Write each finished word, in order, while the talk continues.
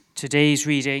Today's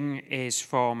reading is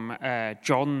from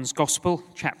John's Gospel,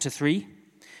 chapter 3,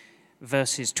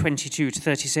 verses 22 to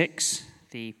 36.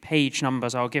 The page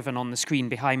numbers are given on the screen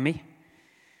behind me.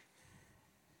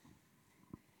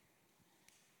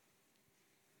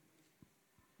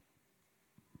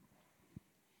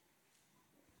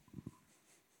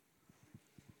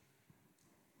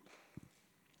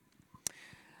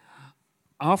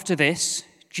 After this,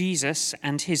 Jesus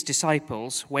and his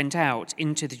disciples went out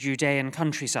into the Judean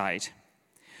countryside,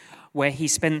 where he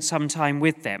spent some time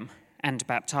with them and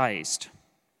baptized.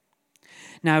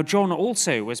 Now John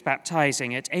also was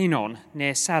baptizing at Aenon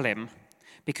near Salim,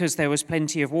 because there was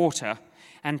plenty of water,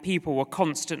 and people were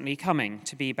constantly coming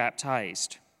to be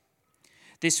baptized.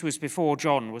 This was before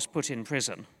John was put in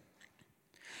prison.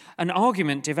 An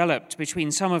argument developed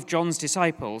between some of John's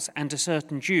disciples and a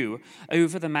certain Jew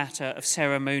over the matter of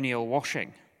ceremonial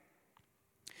washing.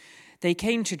 They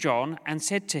came to John and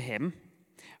said to him,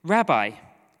 "Rabbi,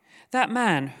 that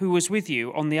man who was with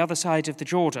you on the other side of the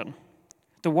Jordan,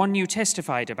 the one you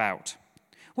testified about,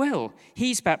 well,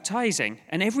 he's baptizing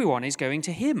and everyone is going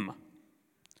to him."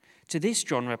 To this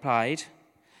John replied,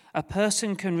 "A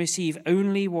person can receive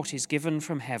only what is given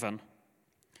from heaven.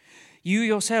 You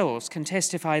yourselves can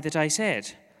testify that I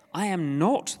said, 'I am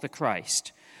not the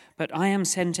Christ, but I am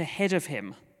sent ahead of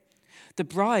him.' The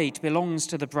bride belongs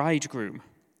to the bridegroom.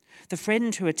 The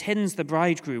friend who attends the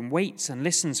bridegroom waits and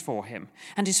listens for him,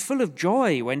 and is full of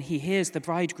joy when he hears the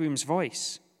bridegroom's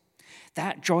voice.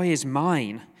 That joy is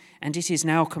mine, and it is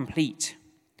now complete.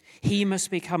 He must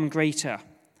become greater,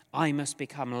 I must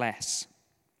become less.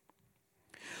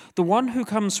 The one who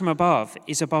comes from above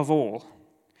is above all.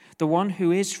 The one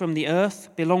who is from the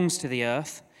earth belongs to the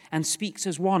earth and speaks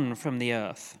as one from the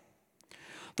earth.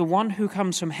 The one who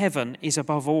comes from heaven is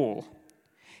above all.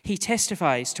 He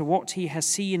testifies to what he has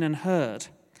seen and heard,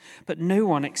 but no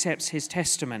one accepts his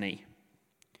testimony.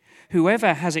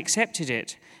 Whoever has accepted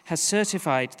it has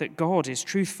certified that God is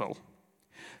truthful.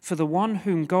 For the one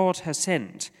whom God has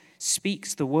sent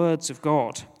speaks the words of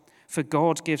God, for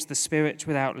God gives the Spirit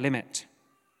without limit.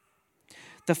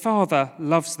 The Father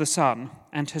loves the Son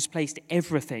and has placed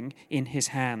everything in his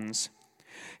hands.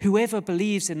 Whoever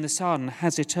believes in the Son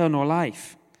has eternal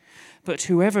life, but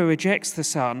whoever rejects the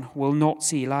Son will not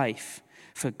see life,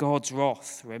 for God's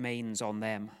wrath remains on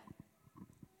them."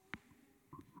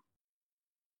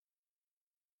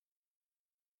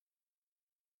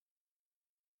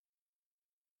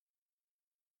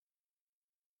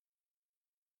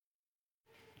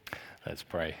 Let's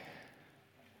pray.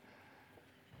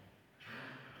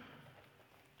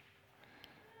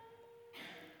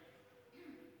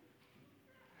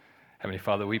 Heavenly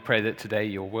Father, we pray that today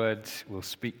your words will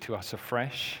speak to us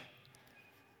afresh,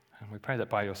 and we pray that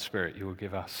by your Spirit you will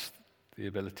give us the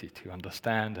ability to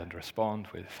understand and respond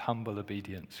with humble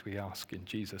obedience. We ask in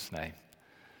Jesus' name.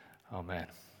 Amen.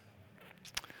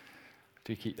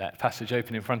 Do keep that passage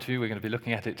open in front of you. We're going to be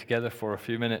looking at it together for a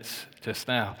few minutes just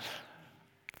now.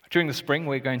 During the spring,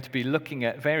 we're going to be looking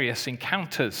at various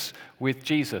encounters with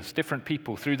Jesus, different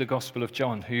people through the Gospel of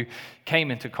John who came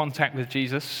into contact with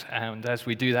Jesus. And as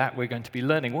we do that, we're going to be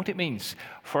learning what it means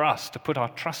for us to put our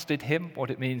trust in him, what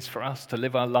it means for us to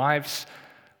live our lives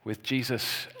with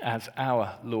Jesus as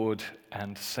our Lord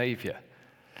and Savior.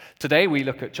 Today, we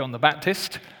look at John the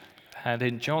Baptist, and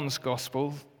in John's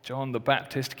Gospel, John the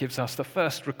Baptist gives us the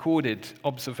first recorded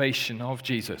observation of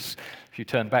Jesus. If you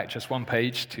turn back just one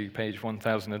page to page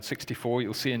 1064,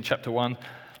 you'll see in chapter 1,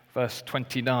 verse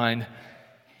 29,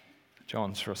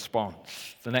 John's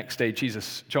response. The next day,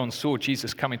 John saw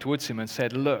Jesus coming towards him and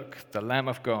said, "Look, the Lamb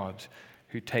of God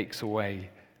who takes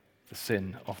away the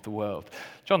sin of the world."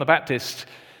 John the Baptist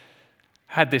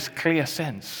had this clear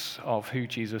sense of who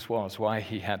Jesus was, why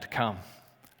he had come.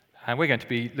 And we're going to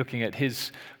be looking at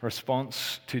his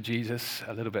response to Jesus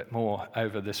a little bit more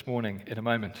over this morning in a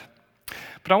moment.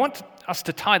 But I want us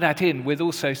to tie that in with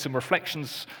also some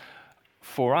reflections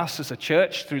for us as a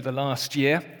church through the last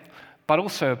year, but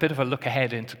also a bit of a look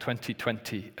ahead into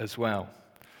 2020 as well.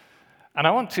 And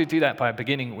I want to do that by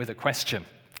beginning with a question.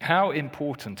 How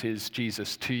important is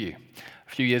Jesus to you? A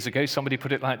few years ago, somebody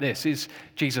put it like this: is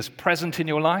Jesus present in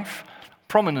your life,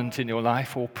 prominent in your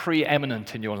life, or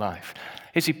preeminent in your life?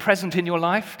 Is he present in your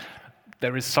life?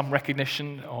 There is some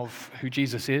recognition of who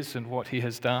Jesus is and what he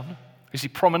has done. Is he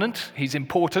prominent? He's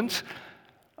important,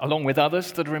 along with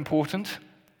others that are important.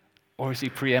 Or is he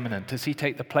preeminent? Does he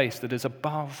take the place that is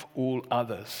above all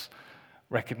others,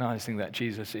 recognizing that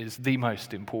Jesus is the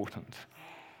most important?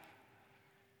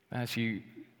 As you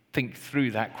think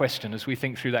through that question, as we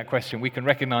think through that question, we can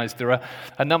recognize there are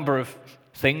a number of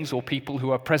things or people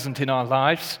who are present in our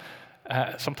lives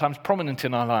sometimes prominent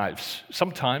in our lives,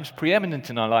 sometimes preeminent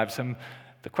in our lives. And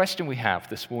the question we have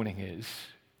this morning is,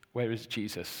 where is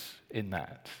Jesus in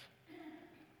that?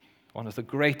 One of the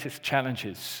greatest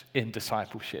challenges in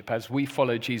discipleship as we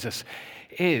follow Jesus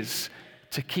is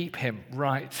to keep him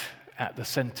right at the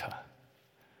center.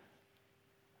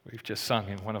 We've just sung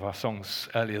in one of our songs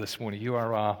earlier this morning, "You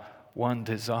are our one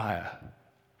desire."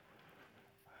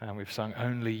 And we've sung,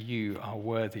 "Only you are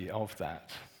worthy of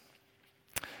that."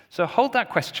 So hold that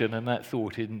question and that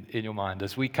thought in your mind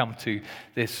as we come to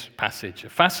this passage. A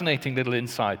fascinating little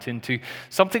insight into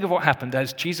something of what happened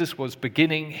as Jesus was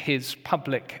beginning his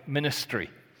public ministry.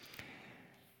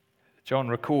 John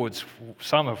records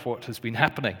some of what has been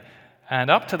happening. And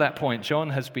up to that point, John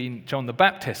the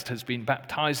Baptist has been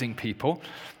baptizing people.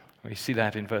 We see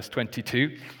that in verse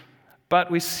 22. But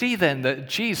we see then that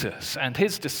Jesus and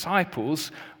his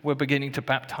disciples were beginning to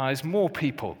baptize more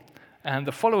people. And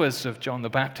the followers of John the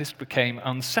Baptist became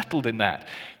unsettled in that.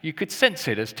 You could sense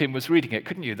it as Tim was reading it,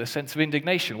 couldn't you? The sense of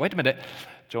indignation. Wait a minute.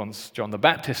 John the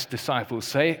Baptist's disciples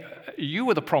say, "You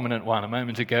were the prominent one a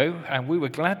moment ago, and we were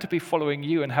glad to be following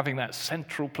you and having that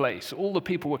central place. All the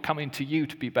people were coming to you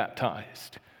to be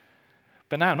baptized."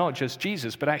 But now, not just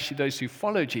Jesus, but actually those who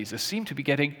follow Jesus seem to be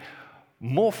getting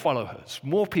more followers,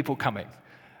 more people coming.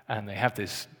 And they have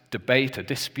this debate, a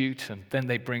dispute, and then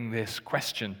they bring this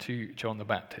question to John the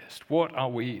Baptist. What are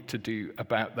we to do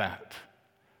about that?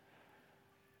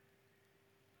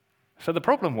 So the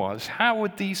problem was, how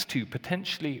would these two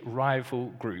potentially rival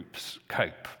groups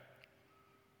cope?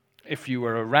 If you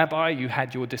were a rabbi, you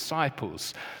had your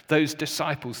disciples. Those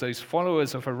disciples, those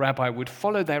followers of a rabbi, would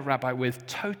follow their rabbi with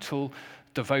total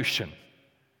devotion.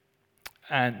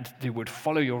 And they would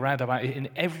follow your rabbi in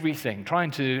everything,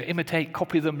 trying to imitate,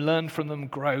 copy them, learn from them,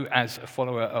 grow as a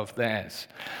follower of theirs.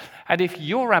 And if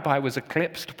your rabbi was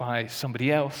eclipsed by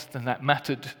somebody else, then that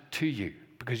mattered to you,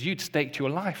 because you'd staked your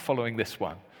life following this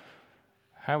one.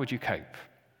 How would you cope?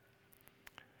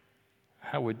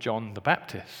 How would John the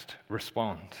Baptist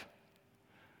respond?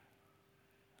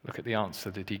 Look at the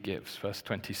answer that he gives, verse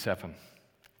 27.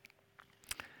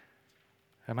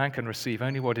 "A man can receive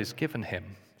only what is given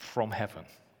him from heaven.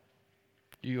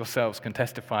 You yourselves can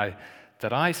testify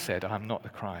that I said I'm not the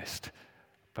Christ,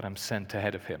 but I'm sent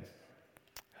ahead of him."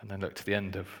 And then look to the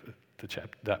end of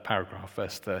that paragraph,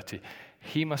 verse 30.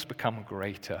 "He must become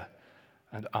greater,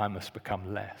 and I must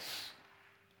become less."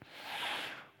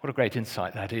 What a great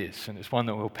insight that is, and it's one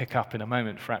that we'll pick up in a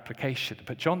moment for application.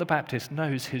 But John the Baptist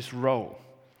knows his role.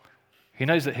 He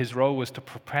knows that his role was to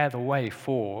prepare the way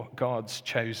for God's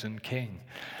chosen king.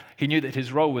 He knew that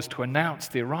his role was to announce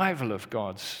the arrival of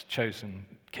God's chosen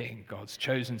king, God's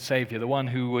chosen savior, the one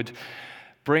who would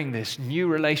bring this new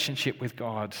relationship with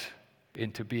God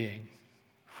into being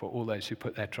for all those who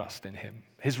put their trust in him.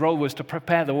 His role was to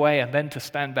prepare the way and then to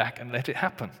stand back and let it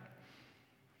happen.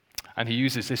 And he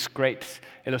uses this great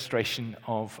illustration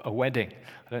of a wedding.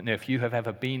 I don't know if you have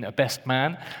ever been a best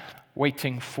man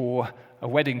waiting for a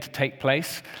wedding to take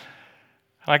place.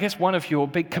 I guess one of your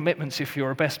big commitments, if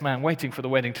you're a best man waiting for the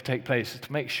wedding to take place, is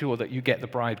to make sure that you get the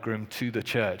bridegroom to the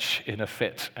church in a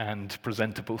fit and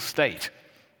presentable state.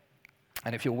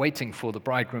 And if you're waiting for the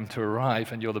bridegroom to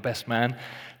arrive and you're the best man,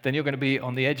 then you're going to be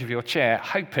on the edge of your chair,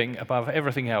 hoping above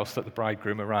everything else that the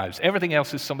bridegroom arrives. Everything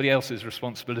else is somebody else's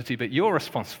responsibility, but your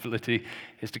responsibility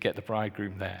is to get the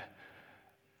bridegroom there.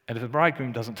 And if the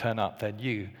bridegroom doesn't turn up, then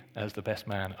you, as the best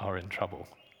man, are in trouble.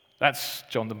 That's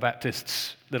John the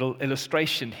Baptist's little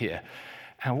illustration here.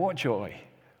 And what joy,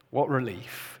 what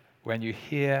relief when you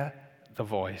hear the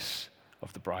voice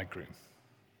of the bridegroom.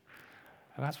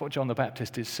 And that's what John the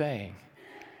Baptist is saying.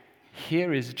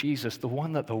 Here is Jesus, the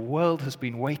one that the world has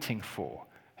been waiting for.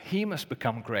 He must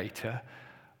become greater,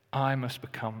 I must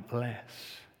become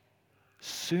less.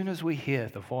 Soon as we hear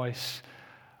the voice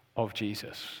of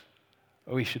Jesus,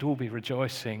 we should all be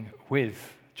rejoicing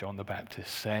with John the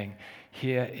Baptist, saying,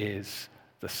 "Here is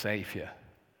the Savior."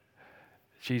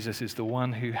 Jesus is the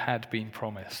one who had been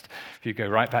promised. If you go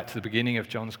right back to the beginning of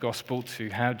John's Gospel, to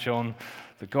how John,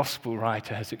 the Gospel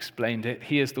writer, has explained it,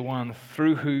 he is the one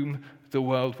through whom the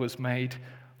world was made,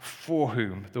 for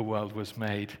whom the world was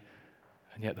made,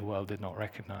 and yet the world did not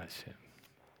recognize him.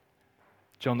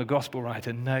 John, the Gospel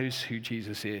writer, knows who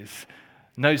Jesus is,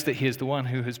 knows that he is the one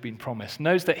who has been promised,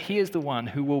 knows that he is the one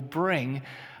who will bring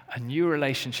a new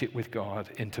relationship with God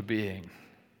into being.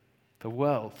 The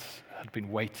world had been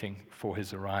waiting for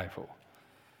his arrival.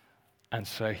 And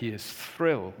so he is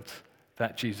thrilled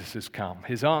that Jesus has come.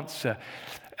 His answer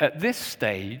at this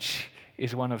stage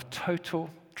is one of total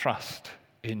trust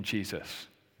in Jesus.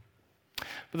 But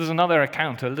there's another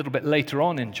account a little bit later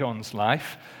on in John's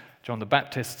life, John the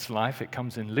Baptist's life. It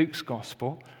comes in Luke's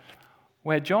Gospel,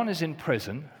 where John is in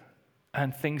prison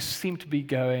and things seem to be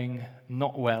going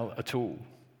not well at all.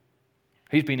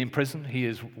 He's been in prison, he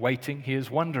is waiting, he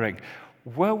is wondering,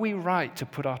 were we right to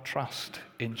put our trust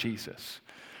in Jesus?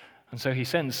 And so he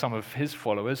sends some of his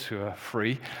followers, who are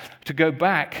free, to go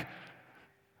back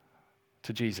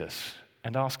to Jesus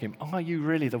and ask him, are you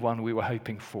really the one we were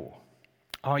hoping for?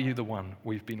 Are you the one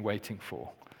we've been waiting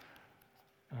for?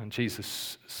 And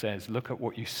Jesus says, look at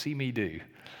what you see me do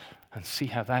and see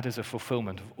how that is a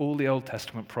fulfillment of all the Old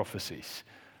Testament prophecies.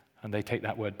 And they take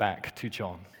that word back to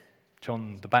John.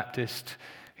 John the Baptist,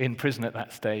 in prison at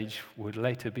that stage, would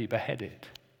later be beheaded.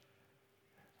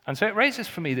 And so it raises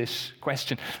for me this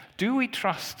question: do we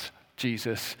trust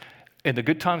Jesus in the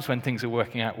good times when things are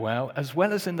working out well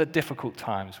as in the difficult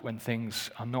times when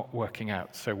things are not working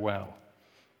out so well?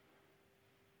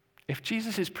 If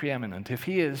Jesus is preeminent, if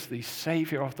he is the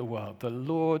Savior of the world, the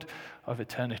Lord of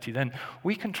eternity, then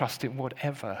we can trust him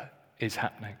whatever is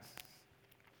happening.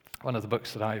 One of the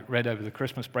books that I read over the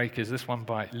Christmas break is this one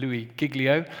by Louis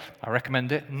Giglio. I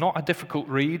recommend it. Not a difficult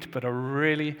read, but a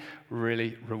really,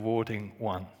 really rewarding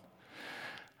one.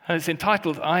 And it's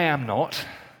entitled, I Am Not,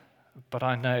 But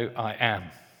I Know I Am.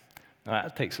 Now,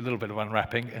 that takes a little bit of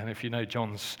unwrapping, and if you know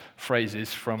John's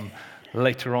phrases from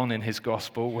later on in his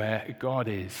gospel, where God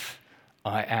is,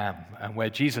 I am, and where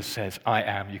Jesus says, I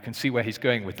am, you can see where he's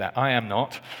going with that. I am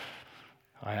not,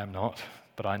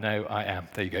 but I know I am.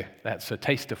 There you go. That's a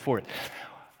taster for it.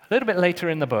 A little bit later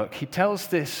in the book, he tells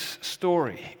this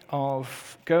story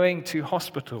of going to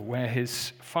hospital where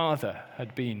his father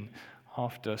had been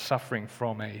after suffering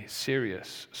from a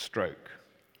serious stroke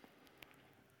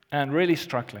and really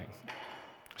struggling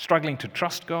to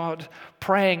trust God,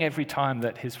 praying every time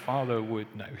that his father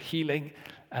would know healing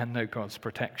and know God's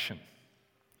protection.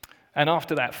 And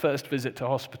after that first visit to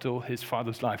hospital, his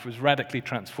father's life was radically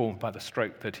transformed by the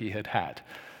stroke that he had had.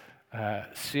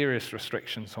 Serious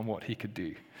restrictions on what he could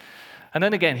do. And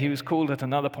then again, he was called at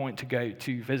another point to go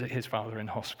to visit his father in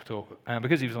hospital. And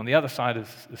because he was on the other side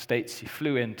of the States, he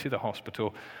flew into the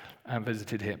hospital and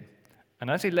visited him.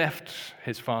 And as he left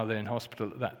his father in hospital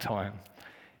at that time,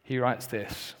 he writes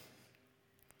this: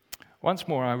 once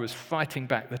more I was fighting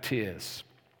back the tears.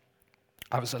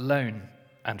 I was alone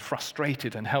and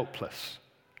frustrated and helpless.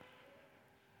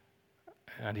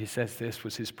 And he says this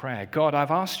was his prayer: God,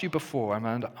 I've asked you before,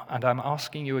 and I'm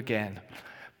asking you again.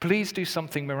 Please do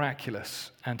something miraculous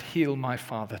and heal my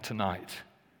father tonight.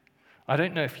 I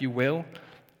don't know if you will,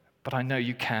 but I know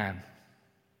you can.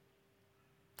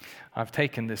 I've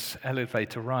taken this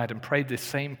elevator ride and prayed this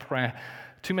same prayer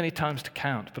too many times to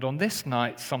count, but on this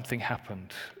night something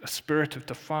happened. A spirit of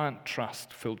defiant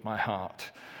trust filled my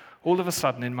heart. All of a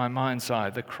sudden, in my mind's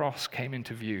eye, the cross came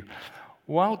into view.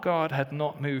 While God had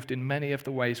not moved in many of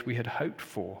the ways we had hoped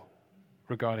for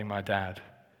regarding my dad,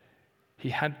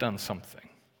 he had done something.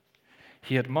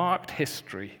 He had marked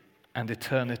history and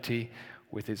eternity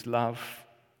with his love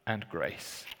and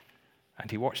grace,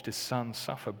 and he watched his son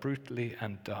suffer brutally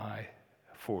and die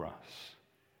for us.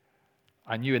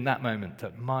 I knew in that moment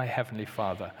that my Heavenly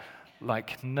Father,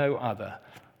 like no other,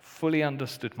 fully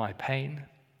understood my pain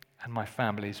and my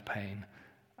family's pain,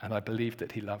 and I believed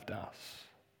that he loved us.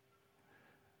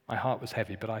 My heart was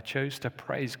heavy, but I chose to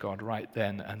praise God right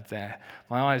then and there.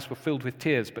 My eyes were filled with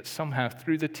tears, but somehow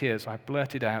through the tears I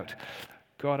blurted out,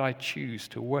 God, I choose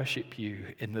to worship you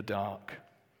in the dark.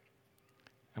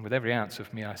 And with every ounce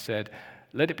of me I said,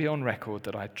 let it be on record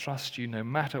that I trust you no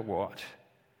matter what,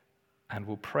 and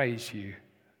will praise you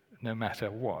no matter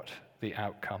what the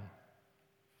outcome.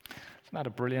 Isn't that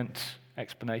a brilliant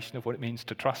explanation of what it means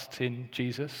to trust in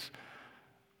Jesus?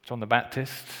 John the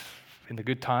Baptist, in the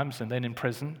good times and then in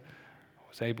prison,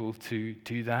 was able to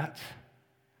do that.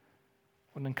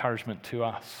 What an encouragement to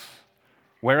us,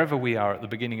 wherever we are at the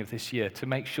beginning of this year, to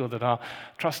make sure that our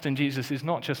trust in Jesus is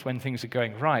not just when things are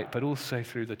going right, but also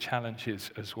through the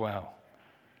challenges as well.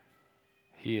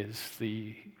 He is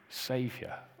the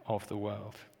Savior of the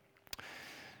world.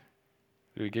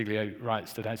 Louis Giglio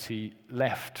writes that as he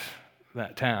left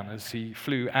that town, as he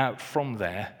flew out from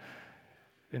there,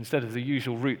 instead of the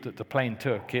usual route that the plane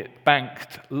took, it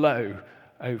banked low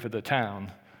over the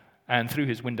town, and through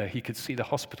his window he could see the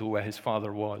hospital where his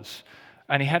father was.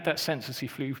 And he had that sense as he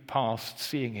flew past,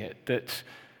 seeing it, that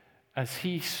as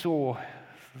he saw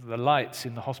the lights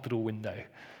in the hospital window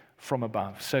from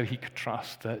above, so he could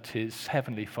trust that his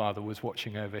heavenly Father was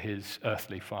watching over his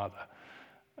earthly father.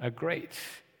 A great,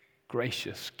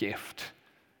 gracious gift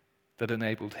that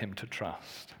enabled him to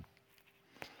trust.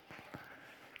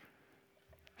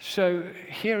 So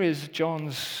here is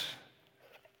John's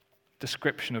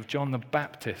description of John the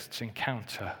Baptist's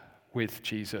encounter with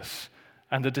Jesus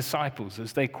and the disciples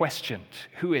as they questioned,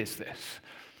 who is this?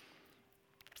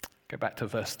 Go back to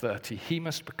verse 30. He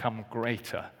must become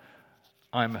greater,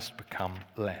 I must become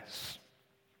less.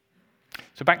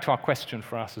 So back to our question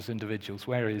for us as individuals.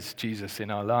 Where is Jesus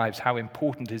in our lives? How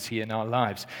important is he in our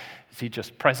lives? Is he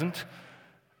just present?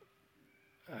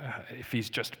 If he's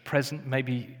just present,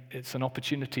 maybe it's an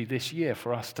opportunity this year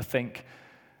for us to think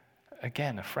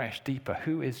again, afresh, deeper.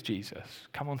 Who is Jesus?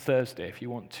 Come on Thursday if you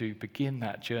want to begin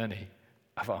that journey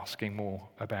of asking more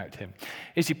about him.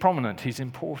 Is he prominent? He's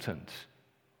important.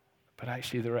 But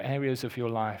actually there are areas of your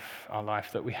life, our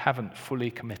life, that we haven't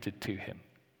fully committed to him.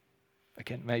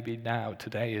 Again, maybe now,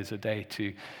 today is a day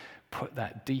to put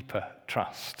that deeper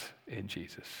trust in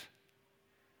Jesus.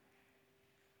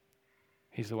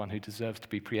 He's the one who deserves to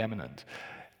be preeminent.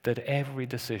 That every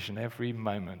decision, every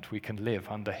moment, we can live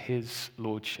under his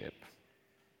lordship.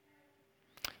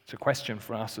 It's a question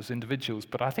for us as individuals,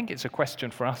 but I think it's a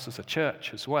question for us as a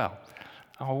church as well.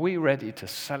 Are we ready to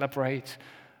celebrate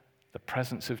the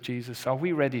presence of Jesus? Are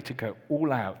we ready to go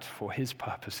all out for his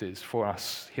purposes for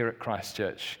us here at Christ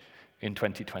Church in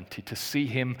 2020, to see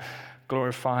him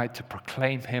glorified, to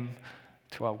proclaim him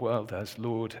to our world as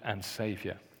Lord and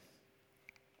Savior?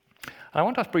 I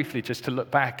want us briefly just to look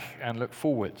back and look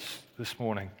forwards this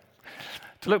morning.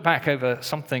 To look back over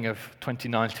something of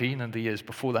 2019 and the years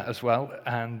before that as well.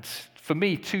 And for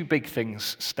me, two big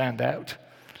things stand out.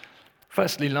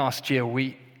 Firstly, last year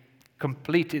we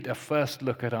completed a first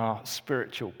look at our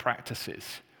spiritual practices.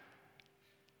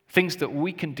 Things that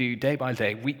we can do day by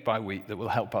day, week by week, that will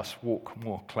help us walk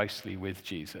more closely with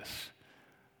Jesus.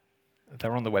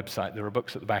 They're on the website. There are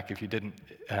books at the back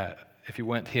if you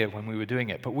weren't here when we were doing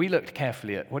it. But we looked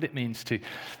carefully at what it means to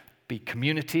be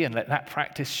community and let that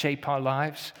practice shape our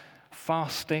lives.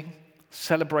 Fasting,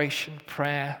 celebration,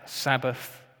 prayer,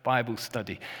 Sabbath, Bible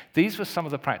study. These were some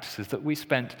of the practices that we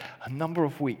spent a number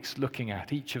of weeks looking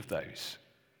at, each of those.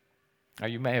 Now,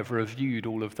 you may have reviewed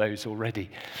all of those already,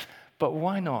 but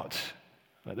why not,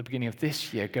 at the beginning of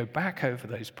this year, go back over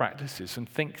those practices and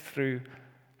think through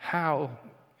how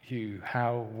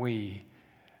we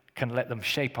can let them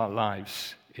shape our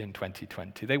lives in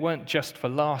 2020. They weren't just for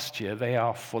last year, they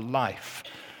are for life,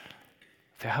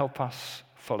 to help us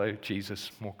follow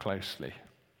Jesus more closely.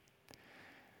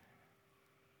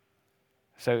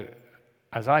 So,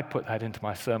 as I put that into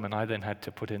my sermon, I then had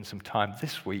to put in some time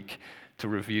this week to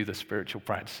review the spiritual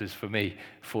practices for me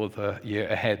for the year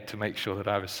ahead, to make sure that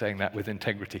I was saying that with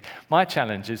integrity. My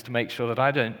challenge is to make sure that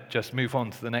I don't just move on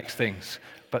to the next things,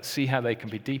 but see how they can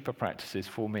be deeper practices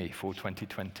for me for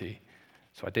 2020.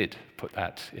 So I did put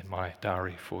that in my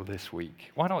diary for this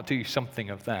week. Why not do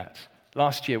something of that?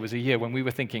 Last year was a year when we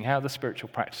were thinking how the spiritual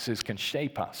practices can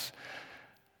shape us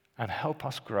and help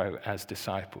us grow as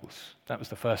disciples. That was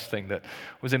the first thing that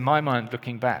was in my mind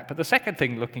looking back. But the second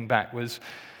thing looking back was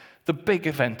the big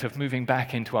event of moving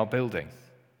back into our building,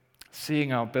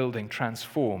 seeing our building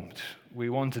transformed. We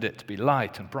wanted it to be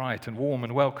light and bright and warm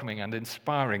and welcoming and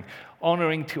inspiring,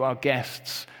 honoring to our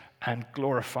guests and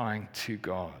glorifying to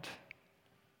God.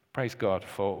 Praise God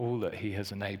for all that he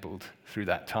has enabled through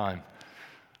that time.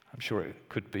 I'm sure it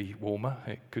could be warmer,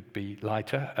 it could be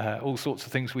lighter, all sorts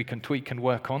of things we can tweak and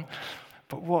work on.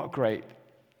 But what great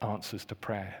answers to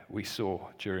prayer we saw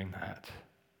during that.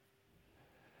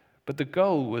 But the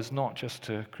goal was not just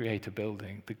to create a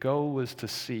building. The goal was to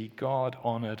see God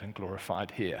honored and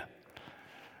glorified here.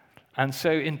 And so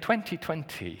in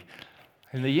 2020,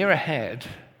 in the year ahead,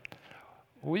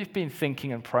 we've been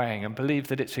thinking and praying and believe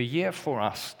that it's a year for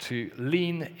us to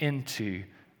lean into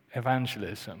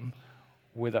evangelism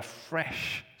with a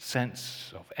fresh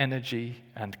sense of energy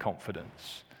and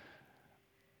confidence.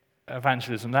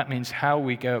 Evangelism, that means how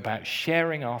we go about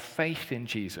sharing our faith in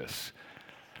Jesus,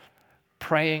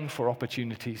 praying for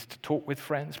opportunities to talk with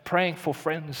friends, praying for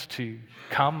friends to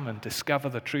come and discover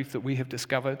the truth that we have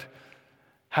discovered,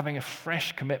 having a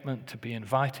fresh commitment to be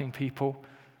inviting people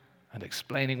and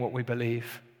explaining what we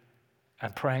believe,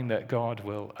 and praying that God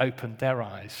will open their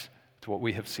eyes to what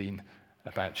we have seen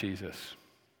about Jesus.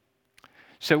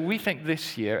 So we think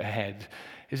this year ahead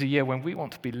is a year when we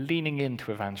want to be leaning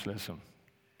into evangelism,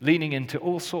 leaning into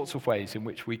all sorts of ways in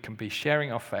which we can be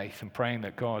sharing our faith and praying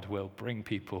that God will bring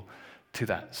people to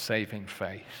that saving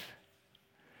faith.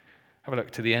 Have a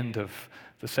look to the end of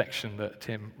the section that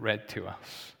Tim read to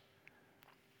us.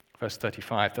 Verse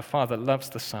 35, the Father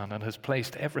loves the Son and has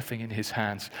placed everything in his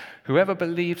hands. Whoever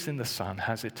believes in the Son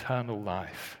has eternal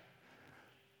life.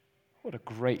 What a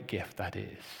great gift that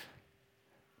is.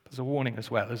 There's a warning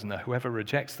as well, isn't there? Whoever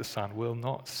rejects the Son will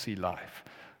not see life,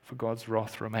 for God's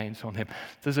wrath remains on him.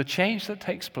 There's a change that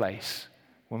takes place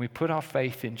when we put our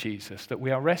faith in Jesus, that we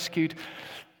are rescued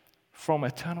from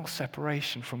eternal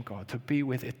separation from God to be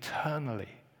with eternally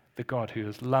the God who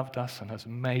has loved us and has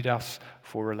made us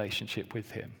for relationship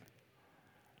with him.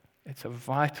 It's a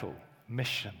vital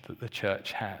mission that the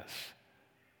church has.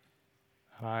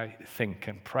 And I think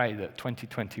and pray that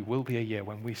 2020 will be a year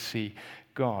when we see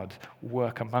God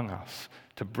work among us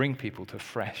to bring people to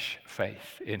fresh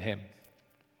faith in him.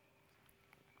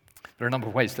 There are a number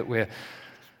of ways that we're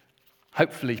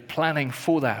hopefully planning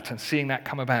for that and seeing that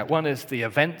come about. One is the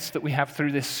events that we have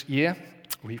through this year.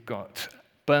 We've got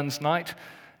Burns Night,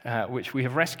 which we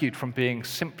have rescued from being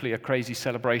simply a crazy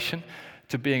celebration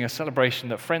to being a celebration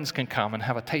that friends can come and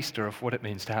have a taster of what it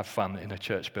means to have fun in a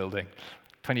church building.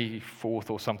 24th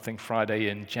or something, Friday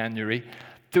in January.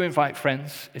 Do invite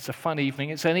friends. It's a fun evening.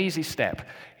 It's an easy step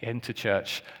into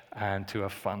church and to a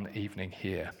fun evening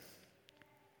here.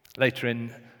 Later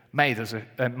in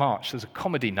March, there's a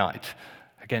comedy night.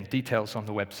 Again, details on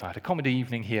the website. A comedy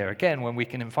evening here, again, when we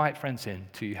can invite friends in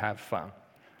to have fun.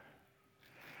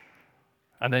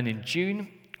 And then in June,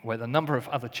 with a number of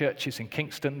other churches in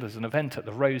Kingston, there's an event at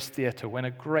the Rose Theatre when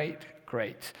a great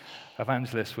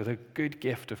evangelist with a good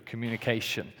gift of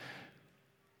communication,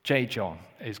 J. John,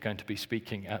 is going to be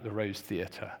speaking at the Rose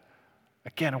Theatre.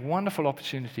 Again, a wonderful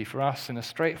opportunity for us in a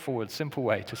straightforward, simple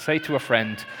way to say to a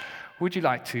friend, would you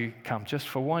like to come just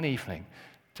for one evening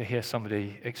to hear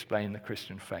somebody explain the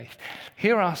Christian faith?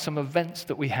 Here are some events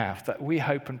that we have that we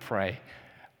hope and pray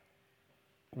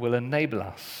will enable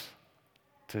us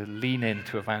to lean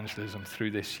into evangelism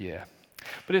through this year.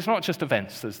 But it's not just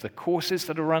events. There's the courses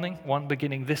that are running, one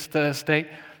beginning this Thursday.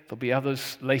 There'll be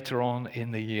others later on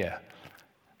in the year.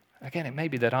 Again, it may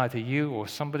be that either you or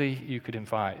somebody you could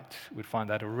invite would find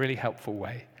that a really helpful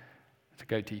way to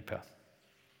go deeper.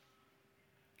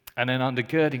 And then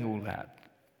undergirding all that,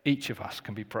 each of us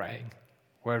can be praying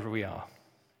wherever we are.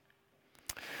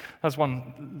 That's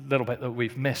one little bit that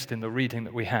we've missed in the reading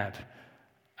that we had.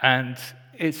 And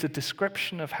it's a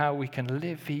description of how we can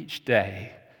live each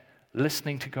day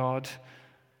listening to God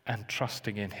and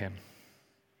trusting in him.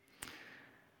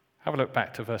 Have a look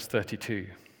back to verse 32.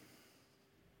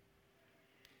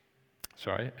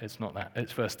 Sorry, it's not that.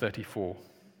 It's verse 34.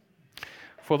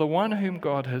 For the one whom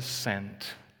God has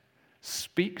sent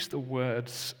speaks the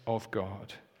words of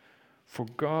God, for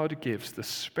God gives the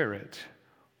Spirit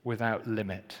without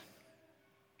limit.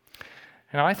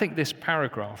 Now, I think this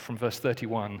paragraph from verse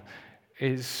 31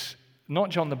 is not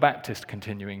John the Baptist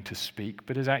continuing to speak,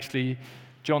 but is actually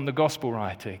John the Gospel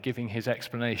writer giving his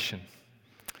explanation.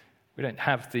 We don't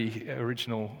have the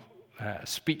original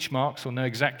speech marks or know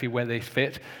exactly where they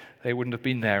fit. They wouldn't have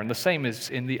been there. And the same is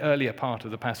in the earlier part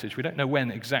of the passage. We don't know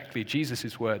when exactly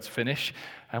Jesus' words finish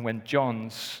and when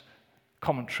John's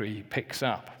commentary picks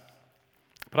up.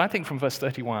 But I think from verse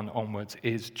 31 onwards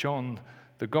is John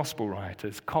the Gospel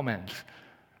writer's comment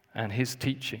and his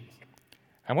teaching.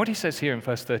 And what he says here in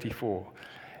verse 34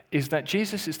 is that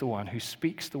Jesus is the one who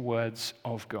speaks the words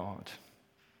of God.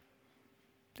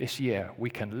 This year, we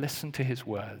can listen to his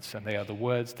words, and they are the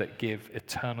words that give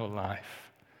eternal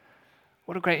life.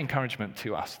 What a great encouragement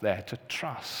to us there, to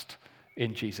trust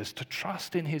in Jesus, to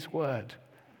trust in his word.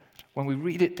 When we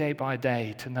read it day by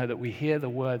day, to know that we hear the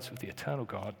words of the eternal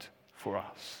God for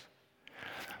us.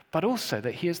 But also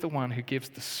that he is the one who gives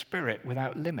the Spirit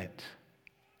without limit.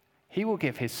 He will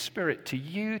give his Spirit to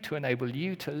you to enable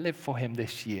you to live for him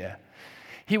this year.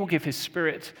 He will give his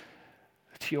Spirit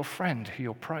to your friend who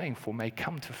you're praying for may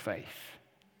come to faith.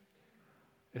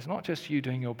 It's not just you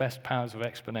doing your best powers of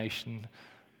explanation.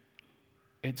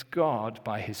 It's God,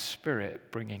 by his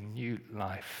Spirit, bringing new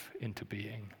life into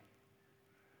being.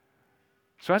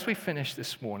 So as we finish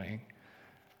this morning,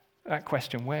 that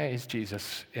question, where is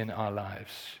Jesus in our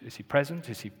lives? Is he present?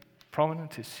 Is he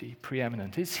prominent? Is he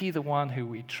preeminent? Is he the one who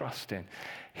we trust in?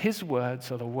 His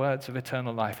words are the words of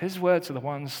eternal life. His words are the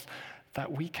ones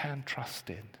that we can trust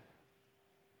in.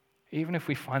 Even if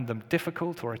we find them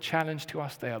difficult or a challenge to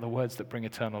us, they are the words that bring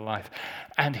eternal life.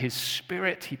 And his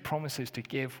Spirit, he promises to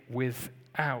give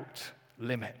without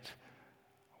limit.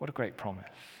 What a great promise.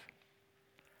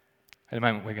 In a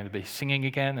moment, we're going to be singing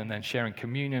again and then sharing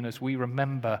communion as we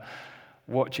remember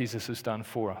what Jesus has done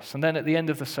for us. And then at the end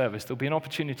of the service, there'll be an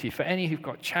opportunity for any who've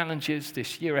got challenges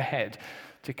this year ahead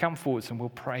to come forwards and we'll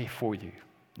pray for you.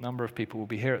 A number of people will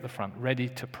be here at the front ready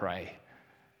to pray.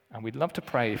 And we'd love to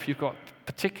pray if you've got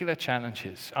particular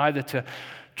challenges, either to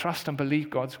trust and believe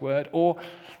God's word or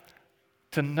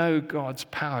to know God's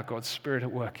power, God's Spirit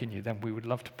at work in you, then we would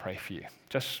love to pray for you.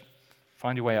 Just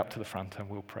find your way up to the front and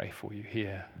we'll pray for you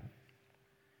here.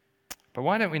 But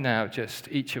why don't we now just,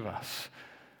 each of us,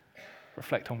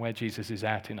 reflect on where Jesus is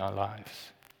at in our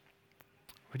lives?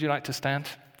 Would you like to stand?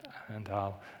 And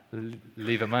I'll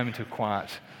leave a moment of quiet,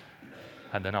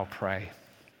 and then I'll pray.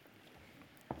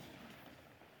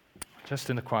 Just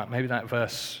in the quiet, maybe that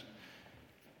verse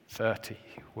 30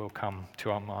 will come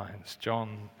to our minds.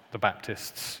 John the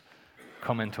Baptist's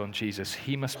comment on Jesus: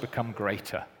 he must become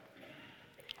greater,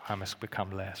 I must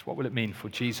become less. What will it mean for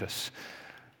Jesus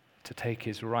to take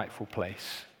his rightful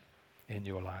place in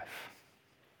your life?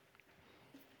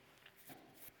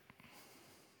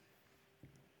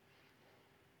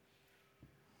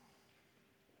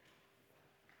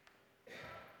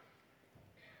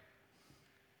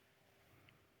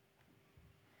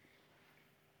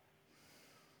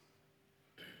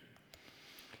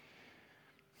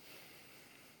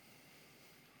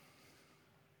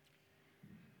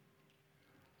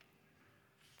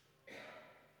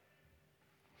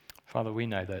 Father, we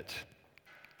know that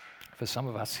for some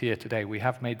of us here today, we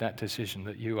have made that decision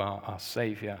that you are our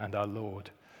Savior and our Lord.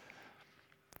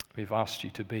 We've asked you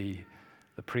to be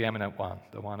the preeminent one,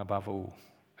 the one above all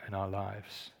in our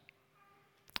lives.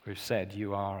 We've said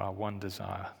you are our one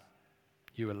desire.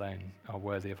 You alone are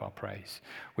worthy of our praise.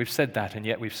 We've said that, and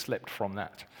yet we've slipped from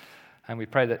that. And we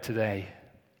pray that today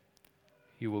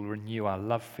you will renew our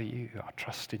love for you, our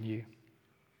trust in you.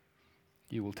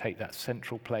 You will take that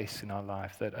central place in our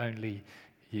life that only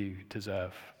you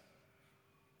deserve.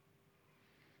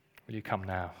 Will you come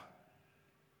now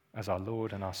as our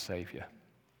Lord and our Savior?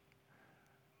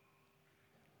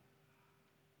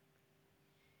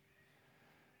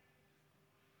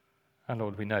 And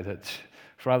Lord, we know that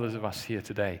for others of us here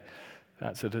today,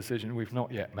 that's a decision we've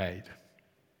not yet made.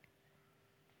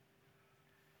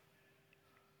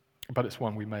 But it's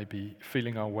one we may be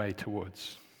feeling our way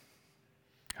towards.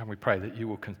 And we pray that you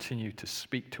will continue to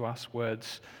speak to us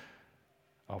words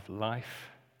of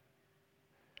life,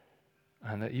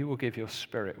 and that you will give your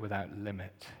Spirit without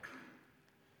limit,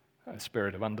 a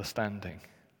spirit of understanding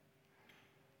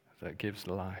that gives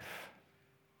life.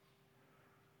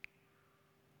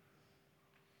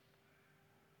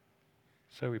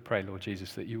 So we pray, Lord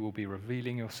Jesus, that you will be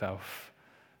revealing yourself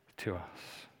to us.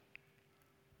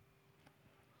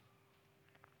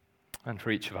 And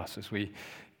for each of us, as we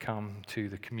come to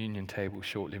the communion table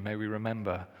shortly, may we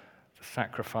remember the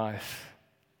sacrifice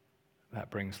that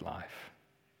brings life.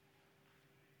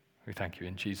 We thank you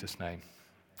in Jesus' name.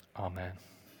 Amen.